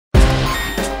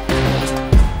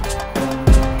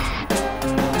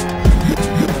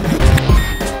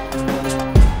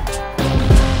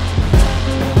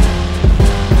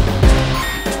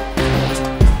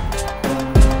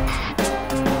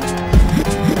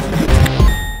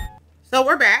So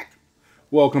we're back.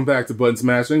 Welcome back to Button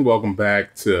Smashing. Welcome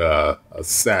back to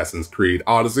Assassin's Creed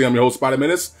Odyssey. I'm your host, Spider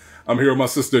Menace. I'm here with my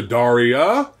sister,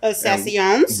 Daria.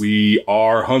 Assassins. We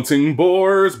are hunting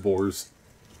boars. Lots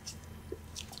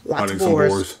hunting of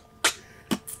boars.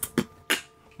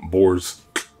 some boars.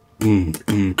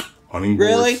 Hunting boars.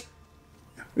 Really?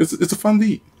 It's a fun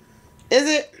beat. Is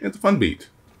it? It's a fun beat.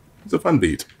 It's a fun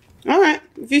beat. All right.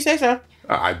 If you say so.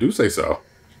 I do say so.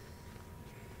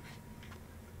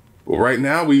 Well, right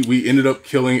now, we ended up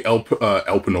killing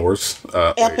Elpenor's.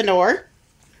 Elpenor.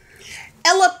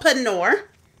 Elepenor,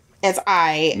 as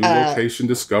I New location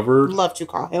discovered. love to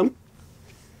call him.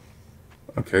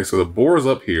 Okay, so the boar's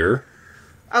up here.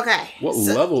 Okay. What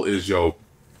level is yo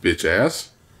bitch ass?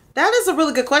 That is a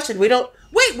really good question. We don't...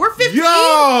 Wait, we're 15?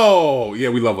 Yo! Yeah,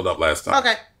 we leveled up last time.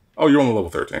 Okay. Oh, you're on level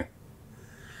 13.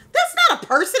 That's not a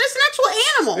person. It's an actual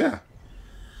animal. Yeah.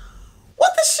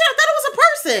 What the shit? I thought it was a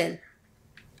person.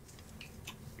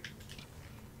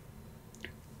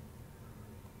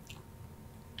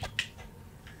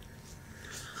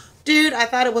 Dude, I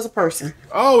thought it was a person.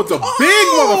 Oh, it's a big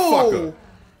motherfucker.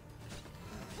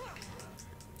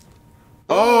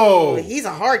 Oh, He's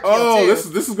a hard kill oh,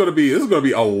 too. this is gonna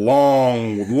be a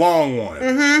long one.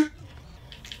 Mm-hmm.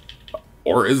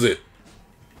 Or is it?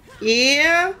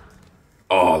 Yeah.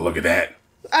 Oh, look at that.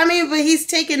 I mean, but he's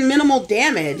taking minimal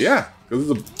damage. Yeah, because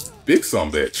it's a big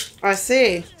sumbitch. I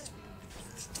see.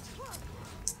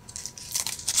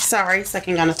 Sorry,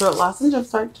 second on a throat lozenge. I'm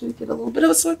starting to get a little bit of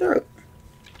a sore throat.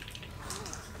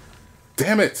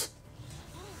 Damn it.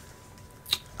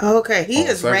 Okay, he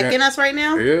is second. wrecking us right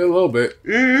now. Yeah, a little bit.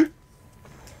 Mm-hmm.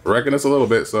 Wrecking us a little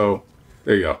bit, so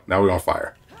there you go. Now we're on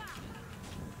fire.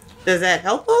 Does that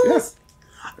help us? Yes.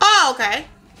 Oh, okay.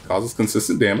 Causes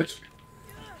consistent damage.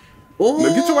 Ooh.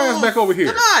 Now get your ass back over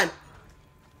here. Come on.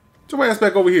 Get your ass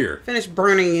back over here. Finish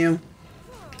burning you.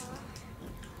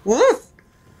 Woof.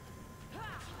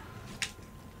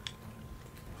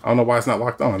 I don't know why it's not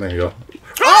locked on. There you go.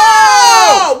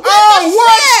 Oh!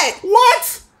 What? Shit?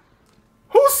 What?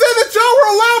 Who said that y'all were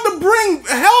allowed to bring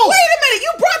help? Wait a minute,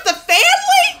 you brought the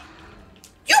family?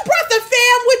 You brought the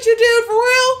fam with you, dude, for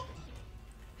real?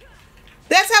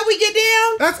 That's how we get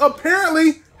down? That's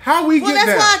apparently how we Well, get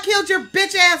that's down. why I killed your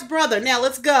bitch-ass brother. Now,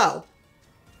 let's go.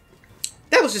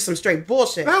 That was just some straight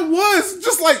bullshit. That was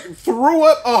just like threw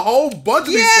up a whole bunch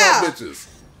of these son of bitches.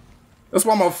 That's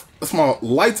why my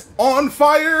lights on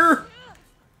fire.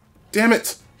 Damn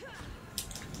it.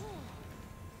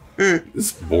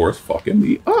 This boar's fucking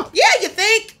me up. Yeah, you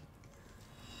think?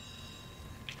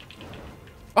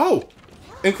 Oh,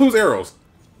 includes arrows.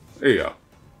 There you go.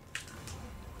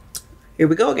 Here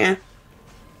we go again.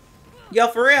 Yo,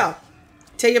 for real.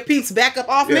 Tell your peeps back up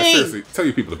off Yeah, me. seriously. Tell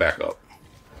your people to back up.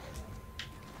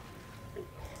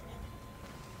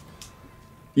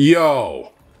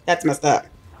 Yo. That's messed up.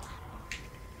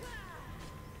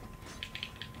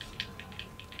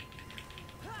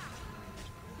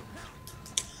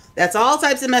 That's all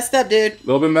types of messed up, dude. A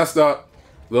little bit messed up.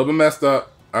 A little bit messed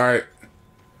up. All right.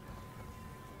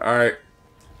 All right.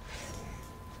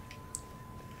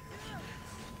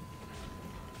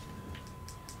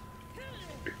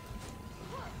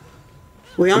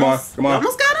 We Come almost, on, come on. We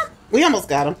almost got him? We almost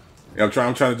got him. Yeah, I'm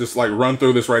trying to just like run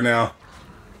through this right now.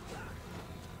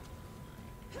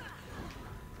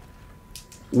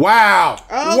 Wow.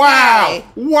 Okay. Wow.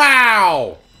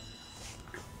 Wow.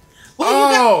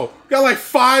 Well, got like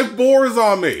 5 boars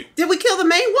on me. did we kill the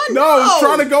main one? No, I'm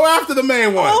trying to go after the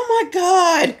main one. Oh my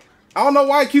god. I don't know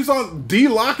why it keeps on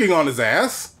de-locking on his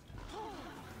ass.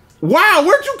 Wow,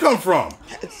 where'd you come from?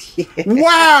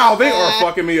 Wow, they are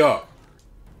fucking me up.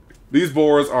 These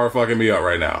boars are fucking me up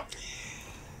right now.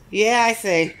 Yeah, I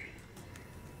see.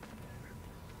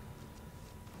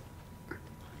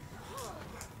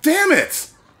 Damn it.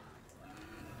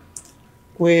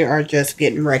 We are just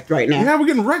getting wrecked right now. Yeah, we're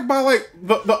getting wrecked by like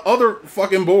the other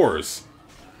fucking boars.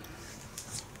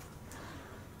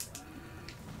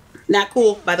 Not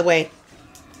cool, by the way.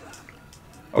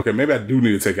 Okay, maybe I do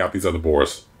need to take out these other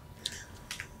boars.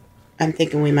 I'm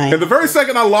thinking we might. And the very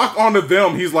second I lock onto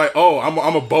them, he's like, "Oh, I'm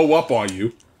a bow up on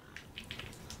you."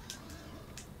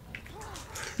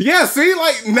 Yeah, see,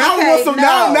 like now he wants to.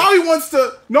 Now he wants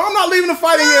to. No, I'm not leaving the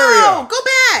fighting area. Go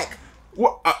back.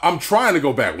 Well, I'm trying to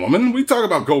go back, woman. We talk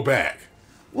about go back.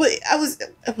 Wait, was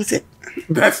it?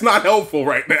 That's not helpful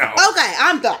right now. Okay,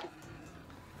 I'm done.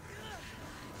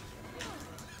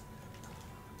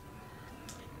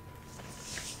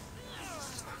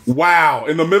 Wow,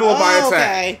 in the middle of my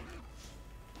attack.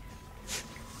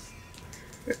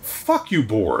 Fuck you,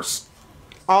 boars.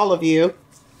 All of you.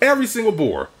 Every single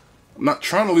boar. I'm not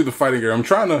trying to leave the fighting area. I'm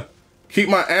trying to keep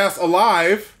my ass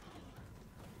alive.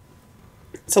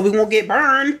 So we won't get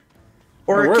burned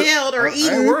or killed or I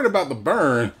eaten. ain't worried about the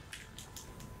burn.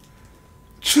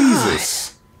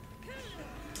 Jesus.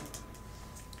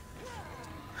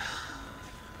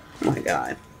 Oh my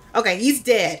God. Okay, he's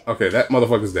dead. Okay, that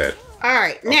motherfucker's dead. All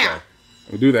right, now. Okay.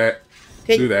 We'll do that.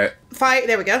 Do that. Fight.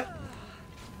 There we go.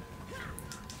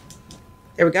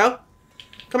 There we go.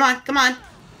 Come on, come on.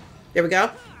 There we go.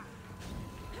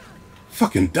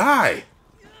 Fucking die.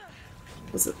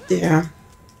 Was it? Yeah.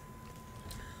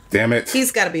 Damn it.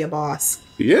 He's got to be a boss.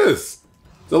 He is.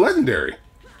 The legendary.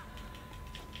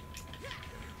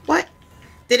 What?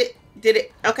 Did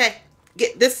it? Okay.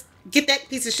 Get that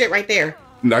piece of shit right there.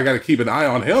 Now I got to keep an eye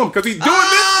on him because he's doing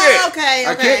this shit. Okay,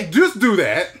 I can't just do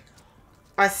that.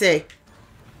 I see.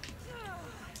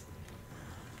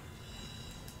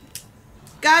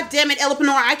 God damn it,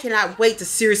 Eleanor, I cannot wait to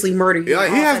seriously murder you. Yeah,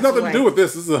 he has nothing to do with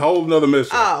this. This is a whole nother mission.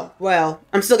 Oh, well,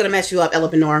 I'm still going to mess you up,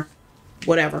 Eleanor.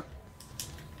 Whatever.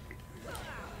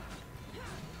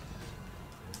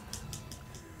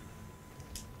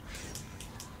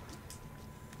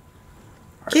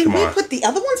 Right, can we put the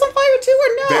other ones on fire too, or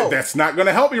no? That's not going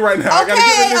to help me right now. I Okay, got to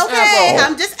get in this asshole.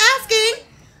 I'm just asking.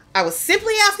 I was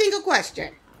simply asking a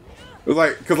question. It's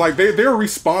like, because like they're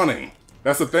respawning.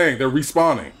 That's the thing. They're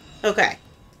respawning. Okay.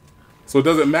 So it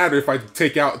doesn't matter if I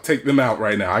take them out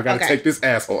right now. I got to take this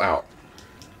asshole out.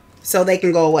 So they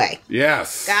can go away.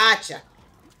 Yes. Gotcha.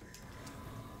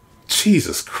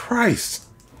 Jesus Christ.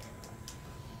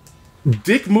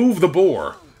 Dick move the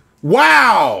boar.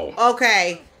 Wow.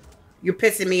 Okay. You're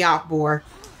pissing me off, Boar.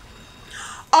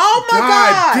 Oh my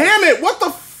God. God damn it. What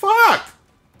the fuck?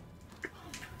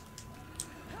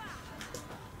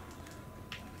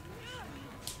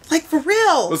 Like, for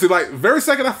real. Let's see, like, very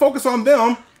second I focus on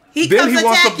them, then he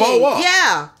wants to bow up.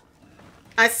 Yeah.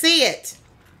 I see it.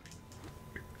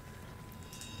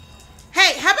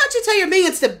 Hey, how about you tell your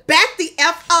minions to back the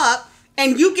F up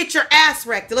and you get your ass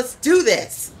wrecked? Let's do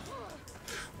this.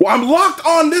 Well, I'm locked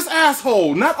on this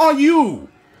asshole, not on you.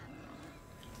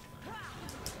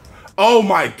 Oh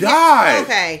my God. Yeah,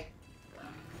 okay.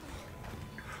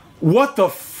 What the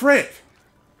frick?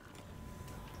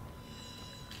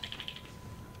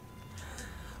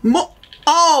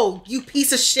 Oh, you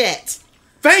piece of shit.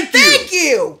 Thank you. Thank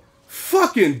you.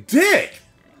 Fucking dick.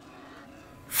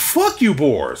 Fuck you,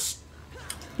 boars.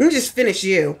 Let me just finish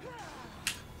you.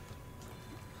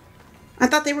 I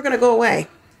thought they were going to go away.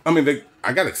 I mean,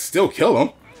 I gotta still kill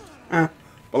them. Oh.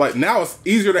 But like now it's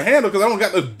easier to handle because I don't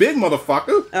got this big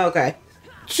motherfucker. Okay.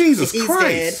 Jesus he's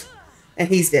Christ. Dead. And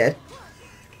he's dead.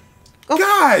 Go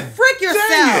God. Frick yourself.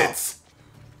 Dang it.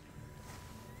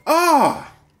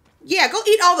 Ah. Yeah, go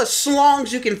eat all the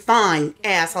schlongs you can find,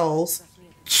 assholes.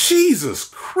 Jesus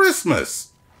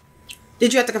Christmas.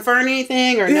 Did you have to confirm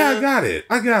anything or Yeah, no? I got it.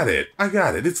 I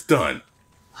got it. It's done.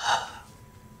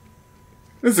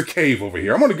 There's a cave over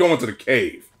here. I'm going to go into the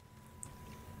cave.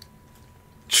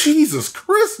 Jesus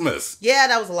Christmas. Yeah,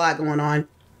 that was a lot going on.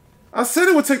 I said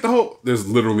it would take the whole... There's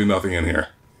literally nothing in here.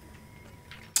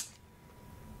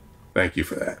 Thank you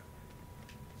for that.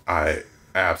 I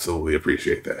absolutely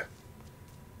appreciate that.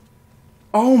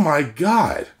 Oh my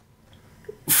God.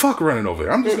 Fuck running over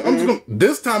there. I'm just gonna...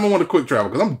 This time I want to quick travel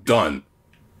because I'm done.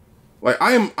 Like,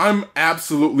 I'm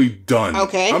absolutely done.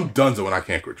 Okay. I'm done when I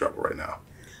can't quick travel right now.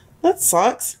 That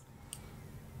sucks.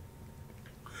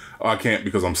 Oh, I can't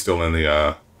because I'm still in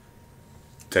the,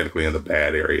 technically in the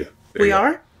bad area. There We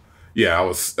are? Yeah,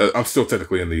 I'm still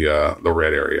technically in the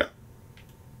red area.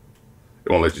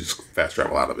 It won't let you just fast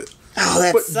travel out of it. Oh,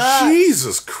 that But sucks.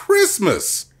 Jesus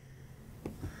Christmas.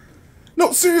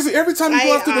 No, seriously, every time you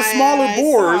go after the smaller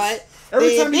boars,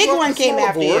 every time the big one came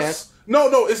after you.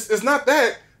 No, it's not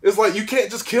that. It's like you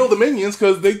can't just kill the minions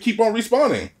because they keep on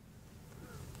respawning.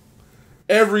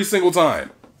 Every single time.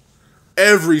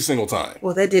 Every single time.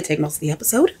 Well, that did take most of the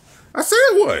episode. I said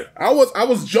it would. I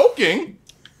was joking.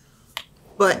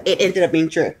 But it ended up being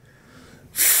true.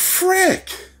 Frick.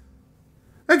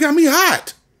 That got me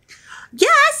hot. Yeah,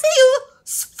 I see you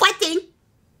sweating.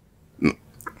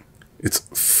 It's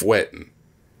sweating.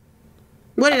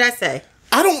 What did I say?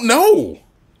 I don't know.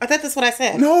 I thought that's what I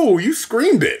said. No, you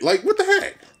screamed it. Like, what the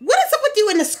heck? What is up with you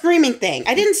in the screaming thing?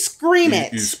 I didn't scream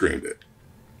it. You screamed it.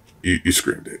 You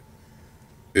screamed it.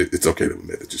 It's okay to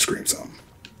admit that you screamed something.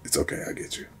 It's okay. I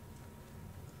get you.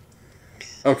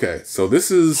 Okay, so this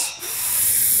is...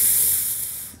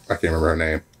 I can't remember her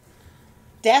name.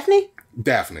 Daphne?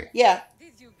 Daphne. Yeah.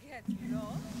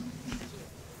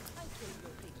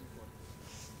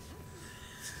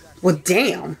 Well,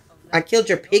 damn. I killed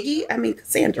your piggy? I mean,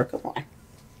 Cassandra, come on.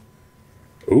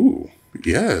 Ooh,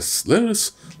 yes.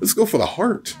 Let's go for the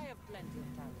heart.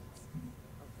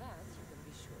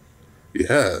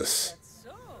 Yes.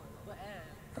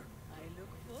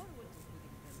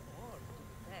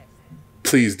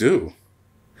 Please do.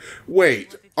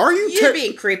 Wait, are you? You're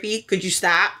being creepy. Could you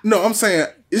stop? No, I'm saying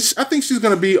I think she's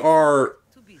gonna be our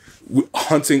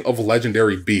hunting of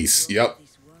legendary beasts. Yep.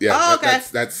 Yeah. Oh, okay.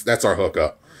 That's our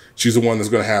hookup. She's the one that's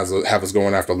gonna have us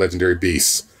going after legendary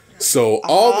beasts. So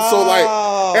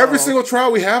like every single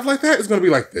trial we have like that is gonna be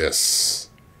like this.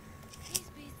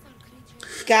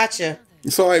 Gotcha.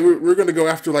 So like we're gonna go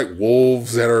after like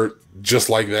wolves that are just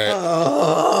like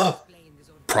that.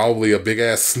 Probably a big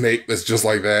ass snake that's just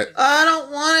like that. I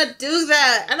don't want to do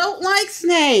that. I don't like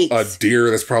snakes. A deer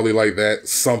that's probably like that.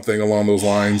 Something along those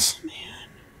lines. Man.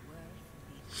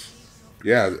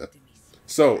 Yeah.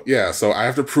 So I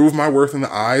have to prove my worth in the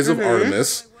eyes of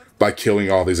Artemis by killing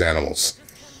all these animals.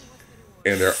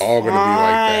 And they're all going to be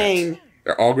like that.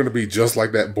 They're all going to be just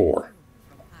like that boar.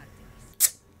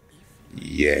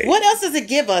 Yay. What else does it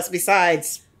give us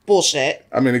besides bullshit?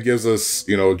 I mean, it gives us,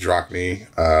 drachmae,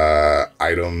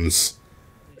 items,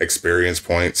 experience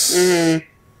points. Mm-hmm.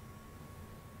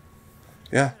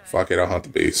 Yeah, fuck it, I'll hunt the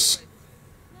beasts.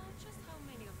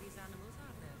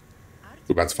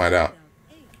 We're about to find out.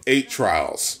 8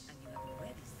 trials.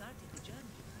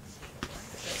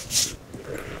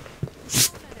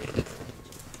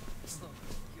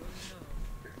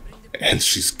 And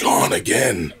she's gone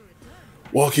again.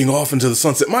 Walking off into the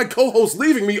sunset. My co-host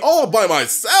leaving me all by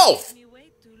myself.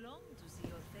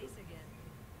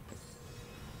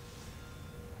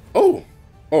 Oh,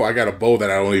 I got a bow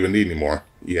that I don't even need anymore.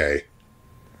 Yay.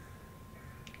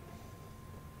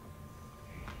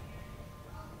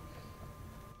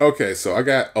 Okay, so I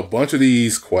got a bunch of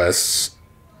these quests.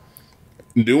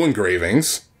 New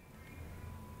engravings.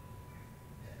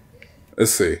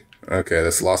 Let's see. Okay,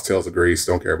 that's Lost Tales of Greece.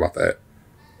 Don't care about that.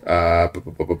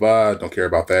 Don't care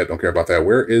about that. Don't care about that.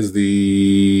 Where is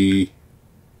the...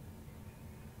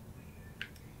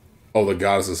 Oh, the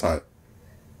Goddess's Hunt.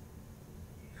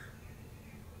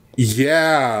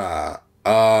 Yeah.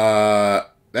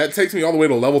 That takes me all the way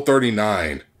to level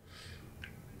 39.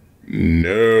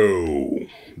 No.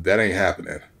 That ain't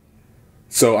happening.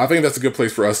 So I think that's a good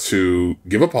place for us to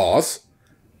give a pause.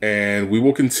 And we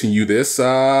will continue this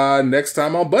next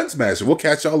time on Button Smasher. We'll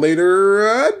catch y'all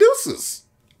later. Deuces.